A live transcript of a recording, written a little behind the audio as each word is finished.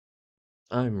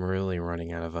I'm really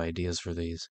running out of ideas for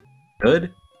these.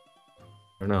 Good?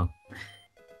 Or no?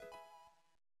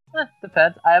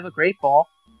 Depends. I have a great ball.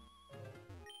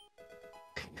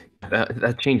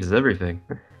 That changes everything.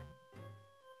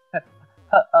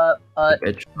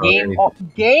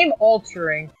 Game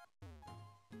altering.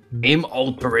 Game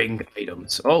altering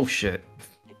items. Oh shit.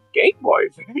 Game Boy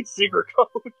Advance secret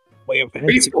code. Wait,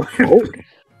 Advance secret code?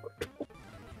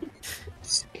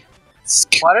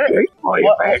 Why Game Boy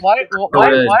Advance.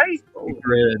 why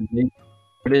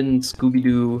Put in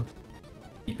Scooby-Doo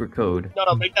secret code.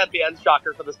 No, make that the end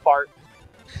shocker for this part.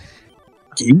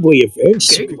 Game Boy Advance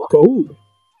secret code.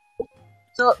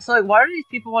 So like, why do these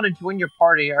people want to join your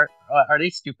party? Are they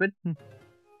stupid?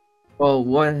 Well,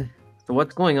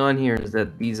 what's going on here is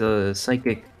that these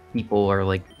psychic people are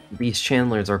like, these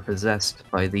channelers are possessed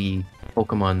by the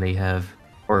Pokemon they have,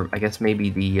 or I guess maybe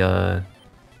the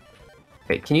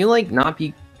Okay, can you like not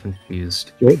be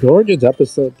confused? The Origins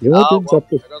episode, There goes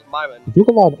my man. the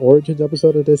Pokemon Origins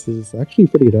episode of this is actually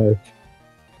pretty dark.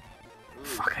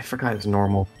 Fuck, I forgot it's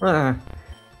normal. Ah,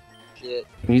 Shit.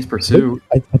 you can use Pursue.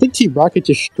 I think Team Rocket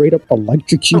just straight up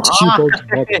electrocutes Cubo's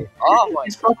mother. Oh my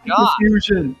He's fucking god.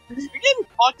 confusion. You're getting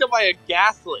fucked up by a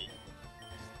Ghastly.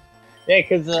 Yeah,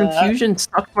 because Confusion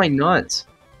sucked my nuts.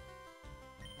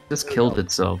 Just killed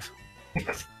itself.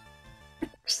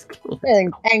 Just killed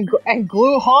it. and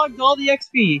Glue hogged all the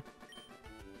XP.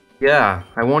 Yeah,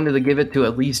 I wanted to give it to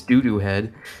at least Doodoo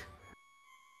Head.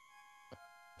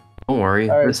 Don't worry,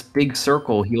 Alright. this big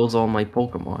circle heals all my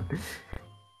Pokemon.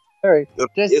 Alright,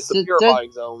 It's the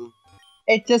purifying zone.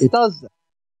 it just does that.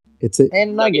 It's a,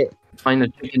 And Nugget. Find a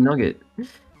chicken nugget. it's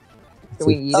Can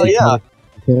we eat Oh it? yeah.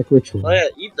 mechanic ritual. Oh yeah,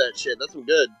 eat that shit. That's some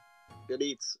good. Good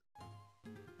eats.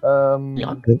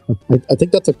 I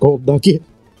think that's a gold nugget.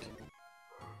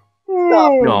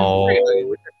 No, Really?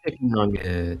 it's a chicken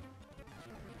nugget.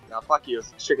 Nah, fuck you.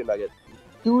 It's a chicken nugget.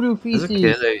 Doodoo As a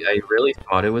feces. kid, I really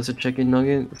thought it was a chicken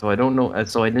nugget, so I don't know.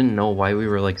 So I didn't know why we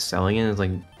were like selling it. It's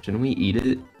like, shouldn't we eat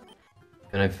it?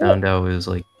 And I found out it was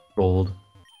like gold.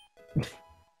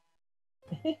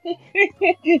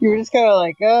 You were just kind of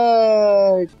like,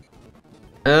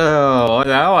 Oh,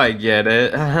 now I get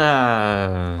it.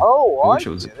 I Oh, I wish it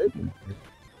was. get it.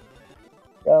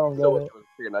 I don't So get much it. for a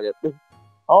chicken nugget.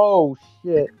 Oh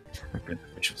shit. I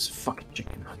wish it was a fucking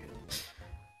chicken nugget.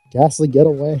 Ghastly, get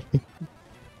away.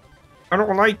 I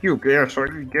don't like you,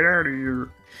 Gaslight. Get out of here.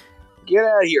 Get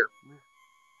out of here.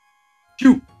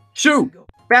 Shoot! Shoot!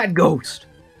 Bad ghost!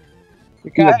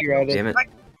 You're Yeah, copyrighted. Damn it.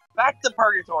 Back to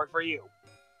purgatory for you.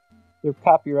 You're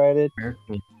copyrighted.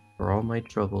 For all my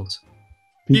troubles.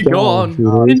 Be gone,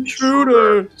 intruder.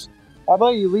 Intruders! How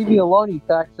about you leave me alone, you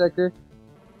cocksucker?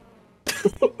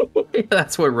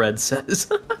 That's what Red says.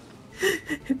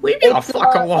 Leave me the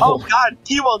fuck Oh alone. god,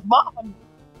 Kibo's mom!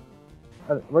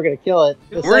 We're gonna kill it.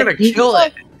 We're gonna kill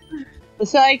it. The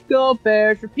Psycho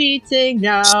Bear's repeating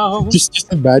now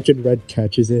Just imagine Red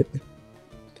catches it.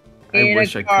 I in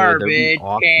wish a I could. That'd be garbage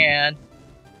awesome. can.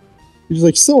 He's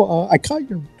like, I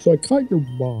caught your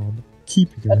mom.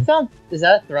 Keep her. That sounds. Is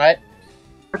that a threat?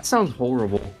 That sounds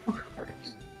horrible.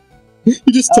 You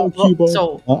just tell well, Cubo.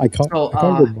 So, I caught your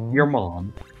mom. your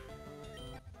mom.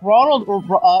 Ronald.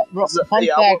 Fun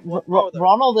Yeah, fact: we'll go with it.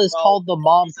 Ronald is Well, called the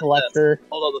mom he said collector.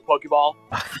 Hold on, the Pokeball.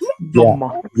 The Yeah.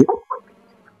 mom.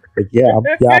 Like,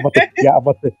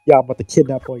 I'm about to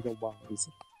kidnap all your moms.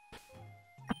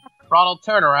 Ronald,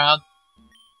 turn around.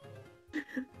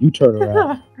 You turn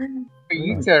around.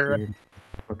 You turn around.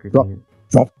 Fucking Drop- idiot.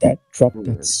 Drop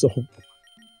that soul.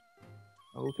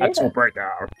 Okay. That's all right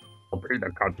now. I'll pay the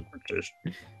consequences.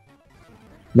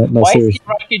 No, Why is seriously. Team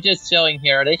Rocket just chilling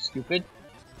here? Are they stupid?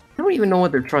 I don't even know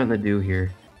what they're trying to do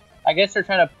here. I guess they're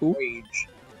trying to poop. Rage.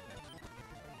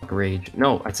 Fuck rage.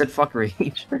 No, I said fuck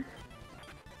rage.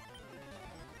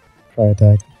 Try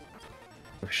attack.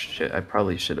 Oh, shit, I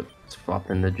probably should have swapped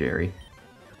into Jerry.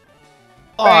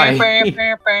 Bam, Oi! bam, bam,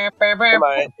 bam, bam, Never bam,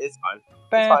 mind, it's fine.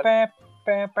 bam, bam,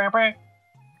 bam, bam, bam.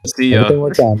 See ya. Everything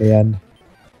works out in the end.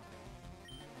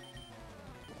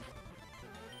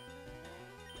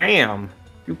 Damn!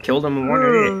 You killed him in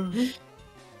one hit.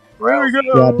 There we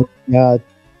go. Yeah,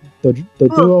 the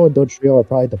Duo and Dodrio are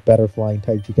probably the better flying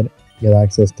types you can get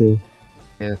access to.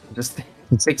 Yeah, just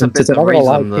Since, takes a bit I'm to not gonna raise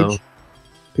lie, them, though.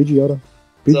 Pidgeotto.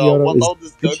 So, Pidgeotto what is. level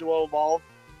does Dojo evolve?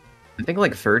 I think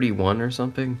like 31 or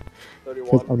something.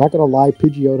 31. I'm not gonna lie,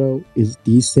 Pidgeotto is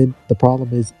decent. The problem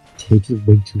is, it takes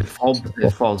way too. It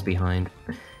falls behind.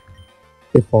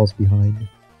 It falls behind.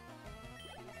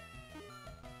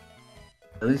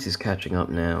 At least he's catching up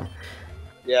now.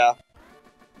 Yeah.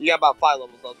 You got about 5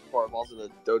 levels left before it evolves into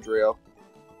Dodrio.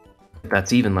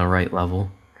 That's even the right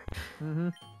level. Mm-hmm.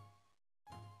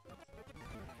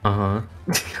 Uh-huh.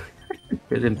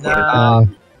 Didn't put it Nah.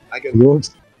 down. I can.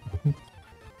 yours. Hang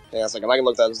on a second. I can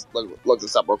look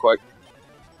this up real quick.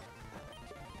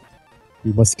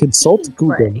 We must consult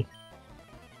Google.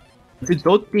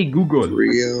 Don't be Google.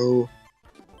 Rio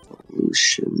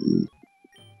evolution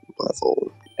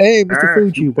level. Hey, Mr. Ah,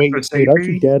 Fuji, wait, aren't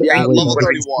you dead? Yeah, Oh, wait, level wait,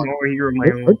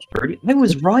 31. I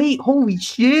was right. Holy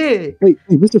shit. wait,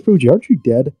 Mr. Fuji, aren't you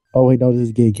dead? Oh wait, no, this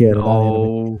is gay kid. not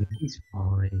anime. No, he's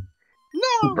fine.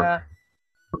 No. Nah.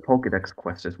 The Pokedex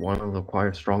quest is one that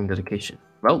requires strong dedication.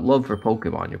 Without love for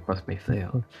Pokemon, your quest may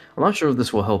fail. I'm not sure if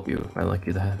this will help you. I'd like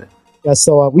you to have it. Yeah,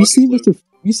 so we see Fucking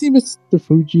Mr.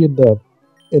 Fuji in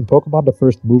Pokemon the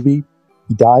first movie.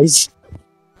 He dies.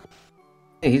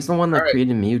 Hey, he's the one that Alright.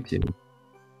 created Mewtwo.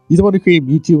 He's the one who created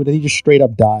Mewtwo, and then he just straight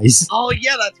up dies. Oh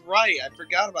yeah, that's right. I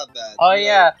forgot about that. Oh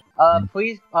yeah.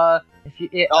 Please. If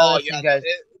you. Oh listen, yeah, guys.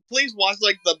 please watch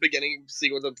like the beginning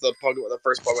sequence of the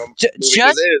first Pokemon Ju- movie, 'cause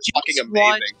just- it is just fucking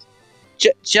watch- amazing.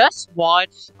 Just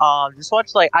watch. Just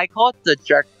watch like I call it the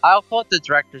direct. I'll call it the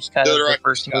director's cut The of the director's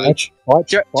first cut. movie. Watch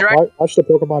Direct- watch the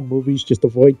Pokemon movies. Just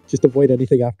avoid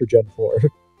anything after Gen 4.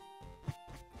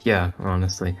 Yeah,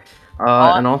 honestly.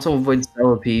 And also avoid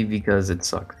Celebi because it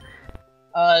sucks.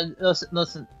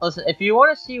 Listen. If you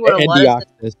want to see what a and lettuce,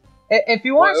 Deoxys. if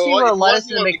you want to see what a lettuce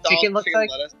and a McDonald's McChicken looks chicken like,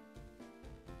 lettuce.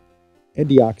 And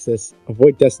Deoxys.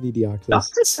 Avoid Destiny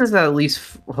Deoxys. This is at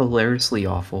least hilariously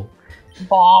awful.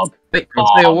 bog. Wait, don't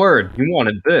say a word. You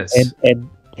wanted this.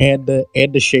 And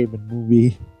the Shaman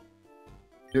movie.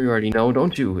 You already know,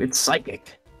 don't you? It's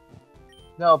psychic.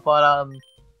 No, but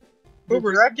the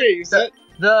Uber director, Games,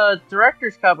 the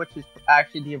director's cut, which is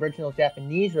actually the original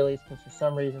Japanese release, because for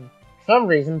some reason,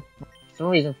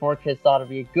 4Kids thought it'd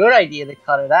be a good idea to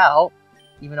cut it out,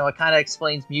 even though it kind of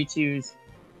explains Mew's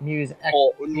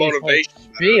motivation.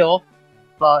 feel.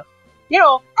 But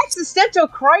existential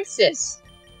crisis.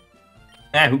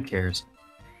 Who cares?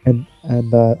 And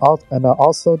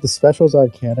also the specials are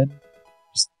canon.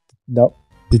 Just no,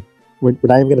 we're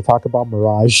not even going to talk about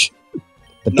Mirage.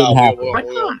 That No, didn't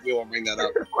happen. we won't bring that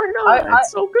up. Why not? I-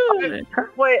 It's so good.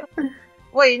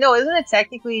 Wait, no, isn't it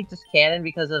technically just canon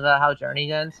because of how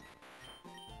Journey ends?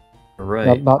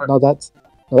 Right. No, that's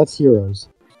Heroes.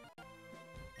 Yeah,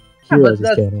 but Heroes is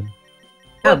that's- canon.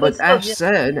 Yeah, But but still, Ash yeah.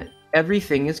 said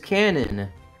everything is canon.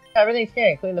 Everything's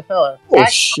canon, including the filler. Oh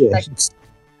shit!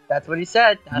 That's what he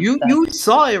said. That's, You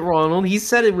saw it, Ronald. He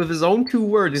said it with his own 2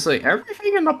 words. He's like,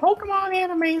 everything in the Pokemon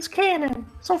anime is canon.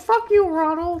 So fuck you,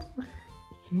 Ronald.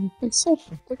 That's so.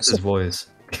 That's his voice.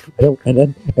 And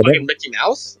then Fucking Mickey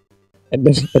Mouse?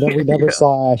 we never Yeah.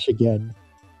 saw Ash again.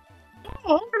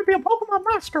 Oh, I'm gonna be a Pokemon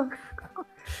master.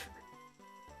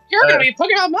 You're gonna be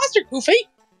Pokemon Master, Goofy!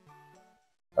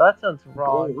 Oh, that sounds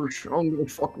wrong. Gosh, I'm gonna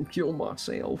fucking kill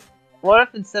myself. What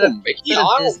if instead of Mickey, instead of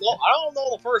I don't Disney- know. I don't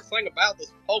know the first thing about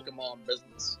this Pokemon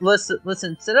business. listen,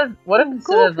 instead of what if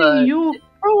instead of you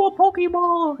throw a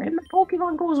Pokeball and the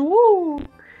Pokemon goes woo.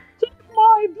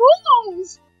 my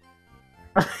balls?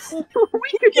 We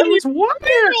could use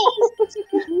water.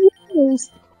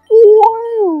 Wales!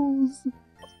 Wales!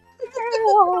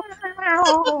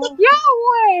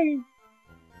 Yahweh!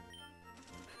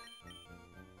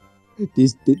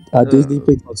 Disney,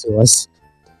 please don't sue us.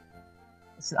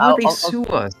 Listen, Why would they sue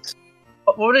us?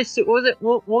 what will they sue?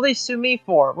 What will they sue me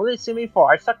for? What will they sue me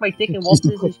for? I stuck my dick in Walt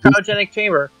Disney's cryogenic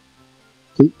chamber.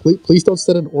 Please don't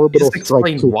send an orbital Just strike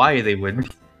explain to. why they would.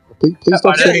 Please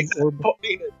don't Yeah, send Yeah, an orbital. I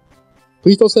mean,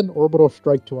 Please don't send an orbital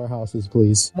strike to our houses,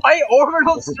 please. Why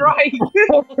orbital strike?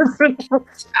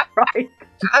 Right.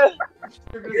 Well,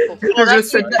 They're that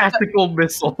just should- tactical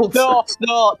missiles. no,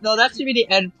 that should be the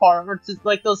end part, where it's just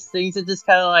like those things that just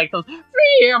kind of like goes.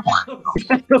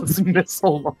 Those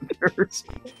missile launchers.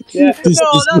 Yeah. This-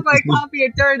 No, this- that's my copy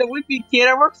of Terry the Wimpy Kid.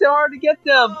 I worked so hard to get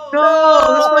them.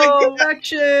 No,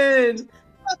 collection.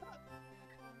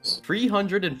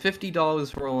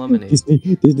 $350 for a lemonade.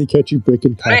 Disney catch you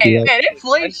breaking copyright. Man,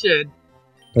 inflation.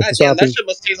 That's damn, that something. shit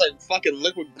must taste like fucking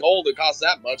liquid gold. It costs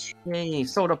that much. Hey,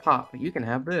 soda pop, you can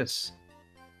have this.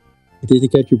 Disney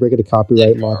catch you breaking a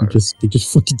copyright law. They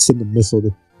just fucking send a missile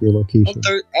to your location.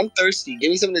 I'm thirsty. Give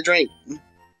me something to drink.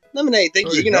 Lemonade, thank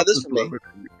you. You can have this for me.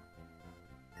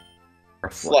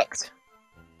 Reflect.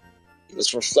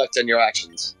 Just reflect on your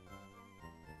actions.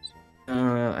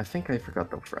 I think I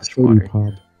forgot the fresh Sody water.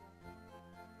 pop.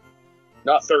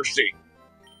 Not thirsty.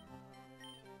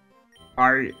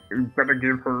 I better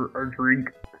give her a drink.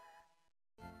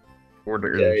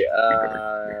 Order. Okay,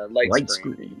 light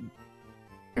screen. screen.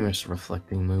 I'm just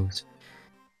reflecting moves.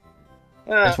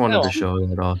 I Uh, just wanted no. to show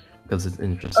that off because it's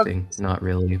interesting. Not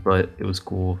really, but it was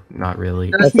cool. Not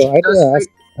really. Also,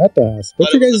 I have to ask.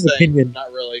 What's But your it was guys' a thing. opinion?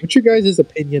 Not really. What's your guys'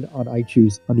 opinion on I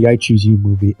Choose the I Choose You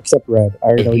movie? Except Red, I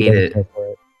already know you hate guys it. care for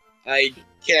it.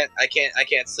 I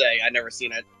can't say. I never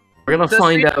seen it. We're gonna Does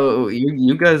find Re- out.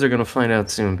 You guys are gonna find out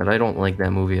soon, but I don't like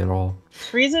that movie at all.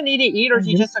 Frieza need to eat, or is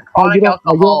he You- just a you chronic don't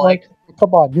alcoholic? like.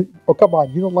 Come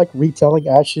on, you don't like retelling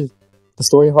the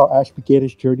story of how Ash began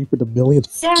his journey for the millionth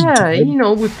fucking Yeah, time? you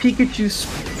know, with Pikachu's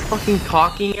fucking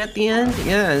talking at the end.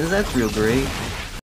 Yeah, that's real great.